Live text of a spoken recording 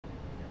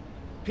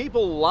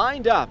People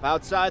lined up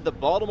outside the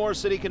Baltimore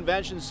City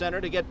Convention Center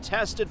to get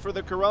tested for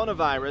the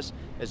coronavirus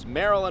as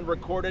Maryland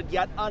recorded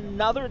yet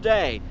another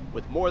day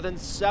with more than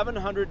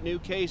 700 new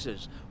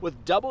cases,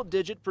 with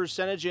double-digit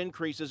percentage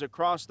increases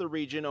across the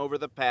region over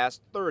the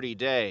past 30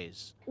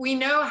 days. We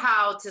know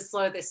how to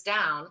slow this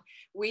down.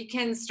 We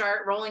can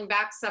start rolling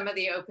back some of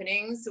the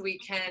openings. We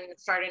can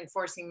start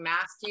enforcing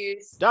mask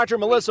use. Dr.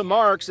 Melissa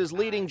Marks is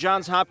leading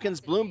Johns Hopkins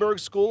Bloomberg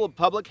School of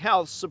Public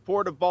Health's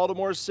support of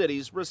Baltimore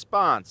City's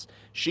response.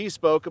 She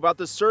spoke about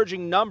the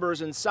surging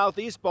numbers in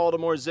Southeast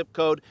Baltimore zip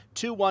code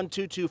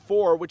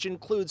 21224, which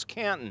includes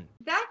Canton.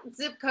 That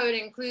zip code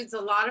includes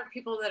a lot of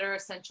people that are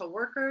essential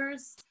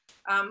workers,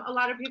 a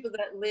lot of people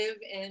that live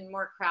in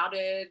more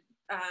crowded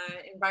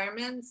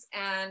environments,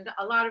 and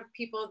a lot of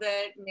people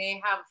that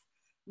may have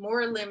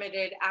more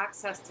limited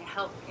access to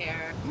health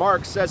care.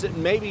 Mark says it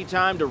may be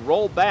time to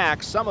roll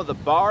back some of the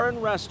bar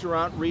and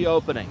restaurant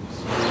reopenings.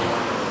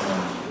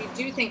 We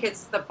do think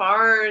it's the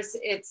bars,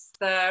 it's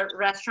the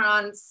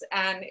restaurants,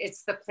 and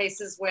it's the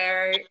places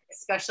where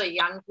especially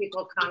young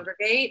people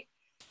congregate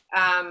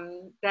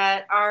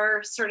that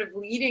are sort of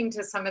leading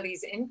to some of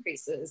these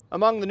increases.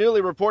 Among the newly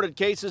reported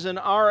cases in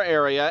our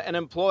area, an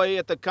employee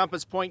at the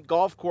Compass Point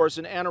Golf Course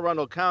in Anne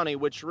Arundel County,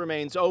 which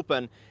remains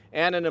open,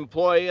 and an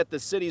employee at the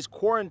city's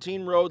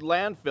Quarantine Road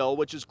landfill,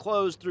 which is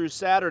closed through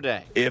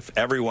Saturday. If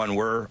everyone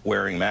were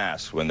wearing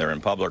masks when they're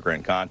in public or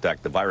in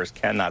contact, the virus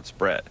cannot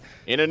spread.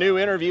 In a new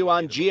interview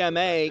on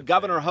GMA,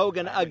 Governor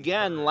Hogan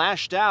again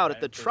lashed out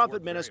at the Trump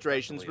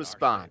administration's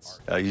response.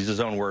 He's his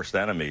own worst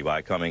enemy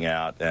by coming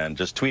out and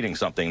just tweeting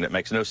something that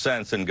makes no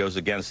sense and goes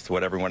against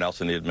what everyone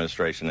else in the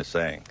administration is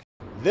saying.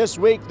 This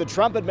week, the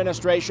Trump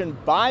administration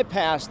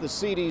bypassed the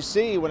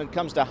CDC when it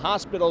comes to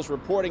hospitals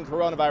reporting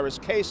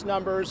coronavirus case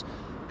numbers.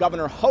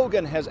 Governor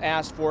Hogan has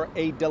asked for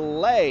a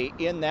delay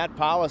in that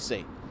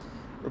policy.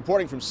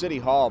 Reporting from City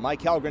Hall,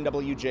 Mike Halgren,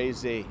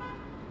 WJZ.